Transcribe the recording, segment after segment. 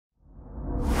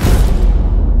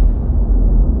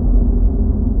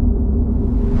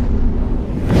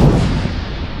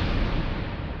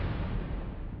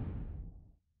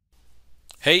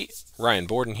Hey, Ryan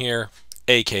Borden here,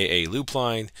 aka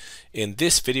Loopline. In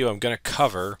this video I'm going to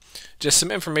cover just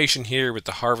some information here with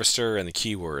the harvester and the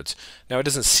keywords. Now it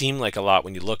doesn't seem like a lot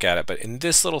when you look at it, but in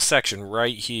this little section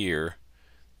right here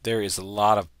there is a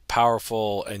lot of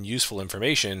powerful and useful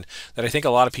information that I think a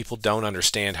lot of people don't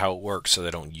understand how it works, so they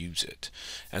don't use it.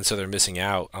 And so they're missing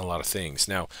out on a lot of things.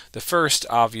 Now, the first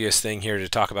obvious thing here to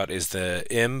talk about is the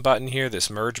M button here, this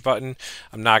merge button.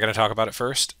 I'm not going to talk about it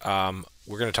first.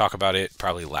 We're going to talk about it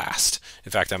probably last.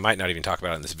 In fact, I might not even talk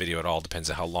about it in this video at all. Depends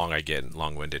on how long I get and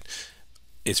long-winded.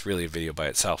 It's really a video by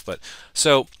itself. But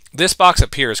so this box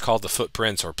up here is called the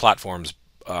footprints or platforms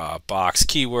box.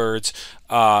 Keywords.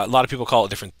 A lot of people call it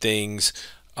different things.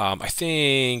 I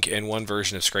think in one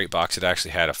version of Scrapebox it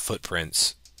actually had a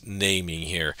footprints naming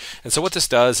here. And so what this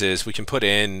does is we can put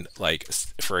in, like,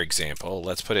 for example,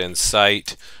 let's put in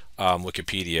site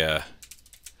Wikipedia.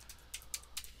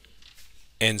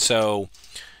 And so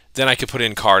then I could put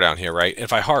in car down here, right?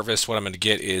 If I harvest, what I'm going to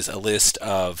get is a list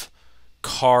of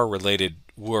car related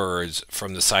words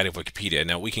from the site of Wikipedia.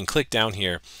 Now we can click down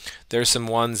here. There's some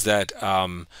ones that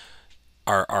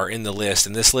are in the list,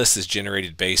 and this list is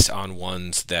generated based on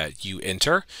ones that you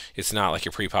enter. It's not like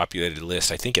a pre-populated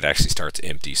list. I think it actually starts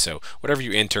empty. So whatever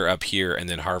you enter up here and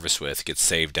then harvest with gets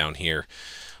saved down here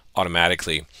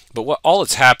automatically. But what all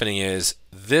that's happening is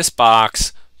this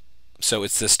box, so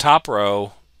it's this top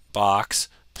row box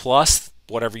plus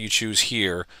whatever you choose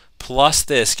here, plus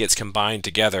this gets combined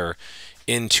together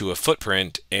into a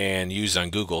footprint and used on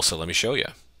Google. So let me show you.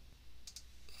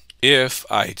 If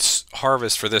I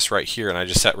harvest for this right here and I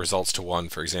just set results to 1,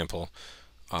 for example,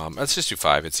 let's just do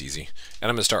 5, it's easy. And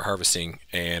I'm going to start harvesting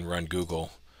and run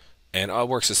Google. And it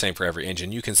works the same for every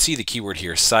engine. You can see the keyword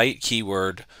here, site,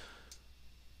 keyword,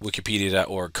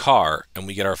 wikipedia.org, car, and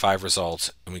we get our 5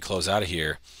 results, and we close out of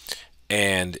here.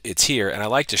 And it's here, and I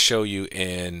like to show you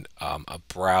in a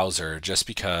browser just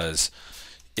because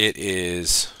it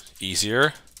is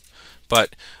easier.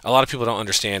 But a lot of people don't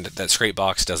understand that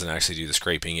Scrapebox doesn't actually do the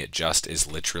scraping. It just is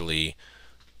literally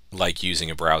like using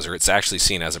a browser. It's actually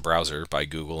seen as a browser by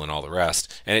Google and all the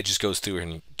rest, and it just goes through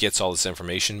and gets all this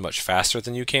information much faster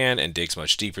than you can and digs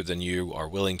much deeper than you are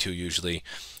willing to usually,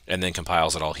 and then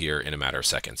compiles it all here in a matter of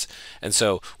seconds. And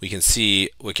so we can see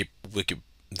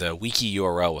the wiki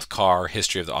URL with car,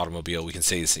 history of the automobile. We can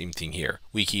say the same thing here.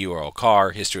 Wiki URL,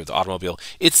 car, history of the automobile.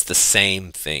 It's the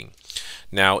same thing.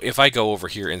 Now, if I go over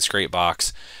here in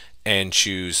Scrapebox and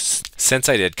choose, since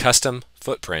I did custom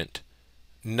footprint,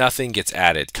 nothing gets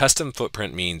added. Custom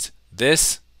footprint means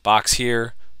this box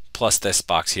here plus this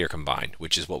box here combined,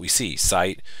 which is what we see,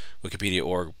 site,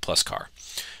 Wikipedia.org plus car.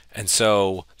 And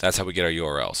so that's how we get our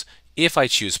URLs. If I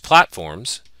choose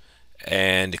platforms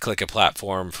and click a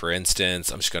platform, for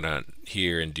instance, I'm just going to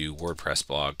here and do WordPress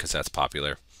blog because that's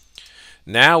popular.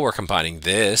 Now we're combining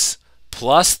this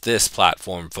plus this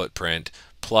platform footprint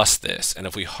plus this. And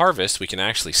if we harvest, we can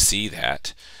actually see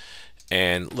that.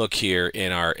 And look here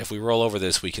in our, if we roll over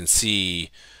this, we can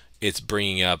see it's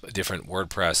bringing up different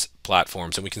WordPress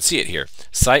platforms, and we can see it here.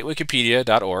 Site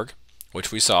wikipedia.org,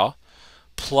 which we saw,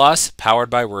 plus powered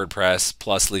by WordPress,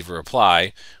 plus leave a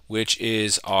reply, which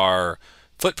is our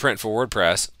footprint for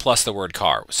WordPress, plus the word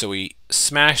car. So we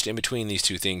smashed in between these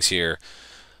two things here.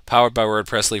 Powered by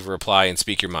WordPress, leave a reply, and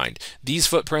speak your mind. These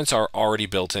footprints are already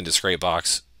built into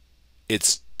Scrapebox.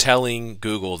 It's telling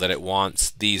Google that it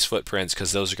wants these footprints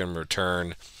because those are going to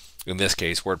return, in this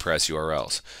case, WordPress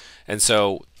URLs. And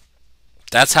so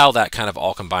that's how that kind of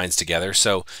all combines together.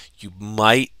 So you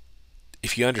might,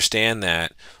 if you understand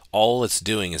that, all it's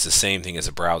doing is the same thing as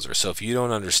a browser. So if you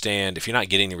don't understand, if you're not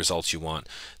getting the results you want,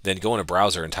 then go in a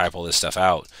browser and type all this stuff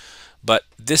out. But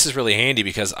this is really handy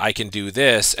because I can do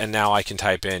this, and now I can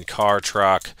type in car,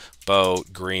 truck,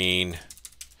 boat, green,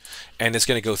 and it's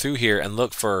going to go through here and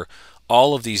look for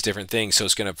all of these different things. So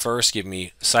it's going to first give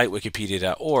me site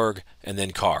wikipedia.org and then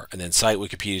car, and then site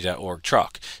wikipedia.org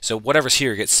truck. So whatever's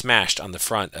here gets smashed on the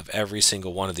front of every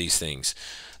single one of these things.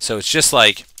 So it's just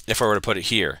like if I were to put it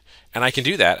here, and I can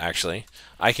do that actually.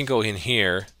 I can go in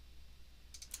here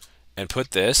and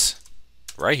put this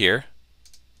right here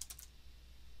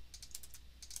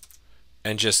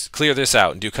and just clear this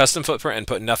out and do custom footprint and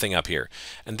put nothing up here.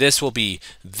 And this will be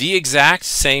the exact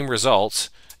same results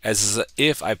as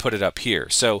if I put it up here.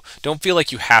 So don't feel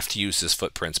like you have to use this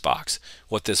footprints box.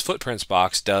 What this footprints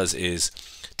box does is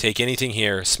take anything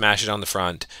here, smash it on the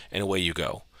front, and away you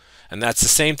go. And that's the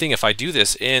same thing if I do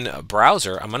this in a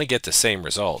browser, I'm going to get the same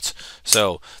results.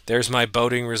 So there's my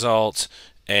boating results,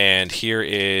 and here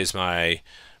is my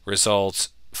results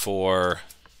for,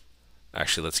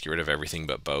 actually let's get rid of everything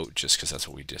but boat just because that's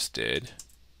what we just did.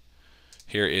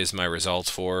 Here is my results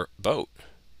for boat.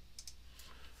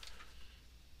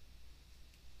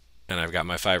 and I've got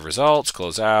my 5 results,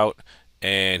 close out,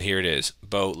 and here it is.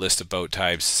 Boat, list of boat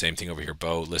types, same thing over here,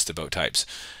 boat, list of boat types.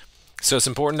 So it's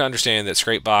important to understand that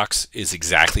Scrapebox is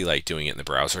exactly like doing it in the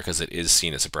browser because it is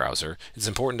seen as a browser. It's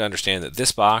important to understand that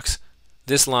this box,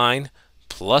 this line,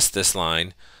 plus this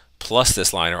line, plus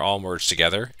this line are all merged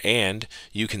together, and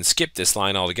you can skip this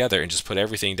line altogether and just put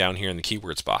everything down here in the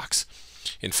keywords box.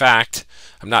 In fact,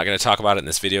 I'm not going to talk about it in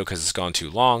this video because it's gone too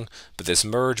long, but this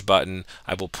merge button,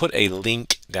 I will put a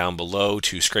link down below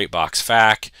to Scrapebox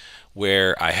FAQ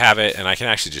where I have it, and I can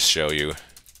actually just show you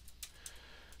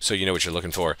so you know what you're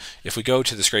looking for. If we go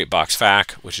to the Scrapebox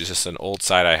FAQ, which is just an old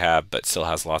site I have but still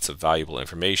has lots of valuable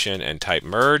information, and type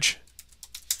merge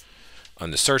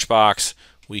on the search box,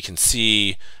 we can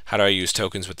see how do I use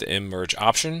tokens with the merge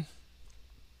option,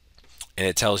 and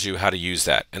it tells you how to use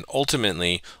that. And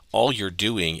ultimately, all you're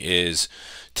doing is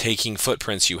taking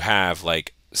footprints you have,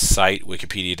 like site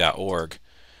wikipedia.org,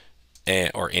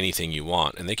 or anything you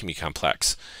want, and they can be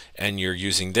complex, and you're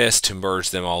using this to merge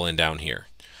them all in down here.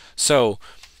 So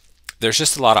there's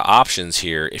just a lot of options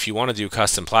here. If you want to do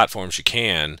custom platforms, you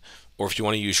can, or if you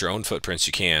want to use your own footprints,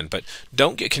 you can. But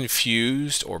don't get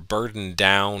confused or burdened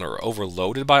down or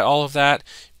overloaded by all of that,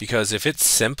 because if it's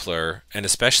simpler, and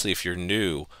especially if you're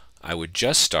new, I would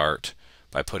just start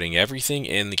by putting everything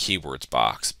in the keywords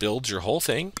box. Build your whole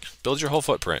thing, build your whole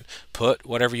footprint. Put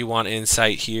whatever you want in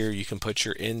site here. You can put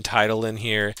your in title in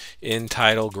here, in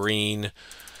title green,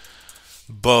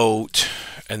 boat,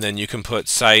 and then you can put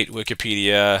site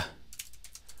Wikipedia.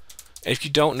 If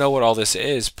you don't know what all this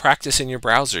is, practice in your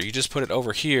browser. You just put it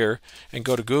over here and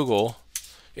go to Google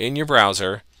in your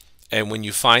browser, and when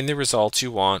you find the results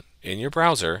you want in your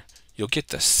browser, you'll get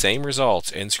the same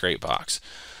results in Scrapebox.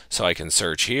 So I can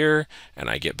search here and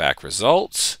I get back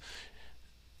results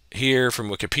here from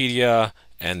Wikipedia,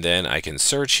 and then I can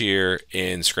search here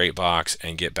in Scrapebox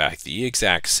and get back the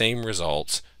exact same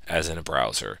results as in a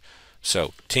browser.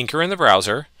 So tinker in the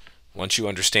browser. Once you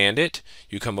understand it,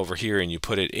 you come over here and you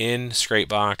put it in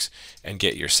Scrapebox and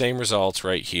get your same results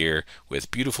right here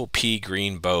with beautiful pea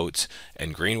green boats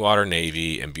and green water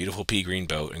navy and beautiful pea green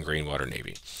boat and green water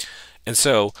navy. And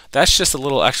so that's just a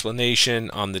little explanation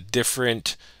on the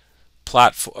different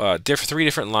three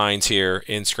different lines here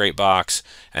in Scrapebox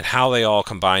and how they all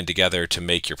combine together to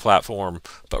make your platform.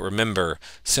 But remember,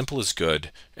 simple is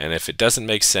good, and if it doesn't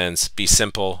make sense, be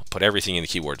simple, put everything in the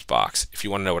keywords box. If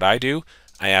you want to know what I do,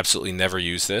 I absolutely never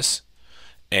use this,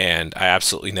 and I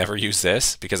absolutely never use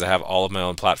this because I have all of my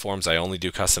own platforms. I only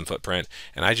do custom footprint,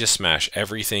 and I just smash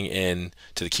everything in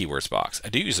to the keywords box. I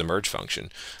do use the merge function,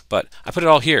 but I put it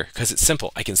all here because it's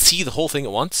simple. I can see the whole thing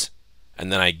at once, and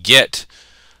then I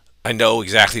know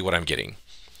exactly what I'm getting.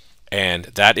 And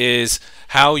that is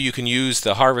how you can use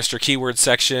the Harvester keyword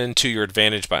section to your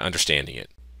advantage by understanding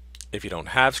it. If you don't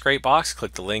have Scrapebox,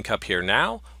 click the link up here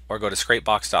now, or go to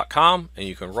scrapebox.com and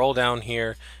you can roll down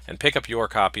here and pick up your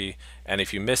copy. And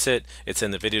if you miss it, it's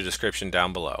in the video description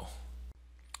down below.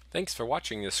 Thanks for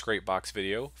watching this Scrapebox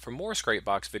video. For more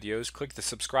Scrapebox videos, click the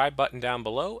subscribe button down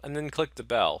below and then click the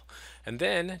bell. And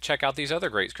then check out these other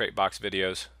great Scrapebox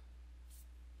videos.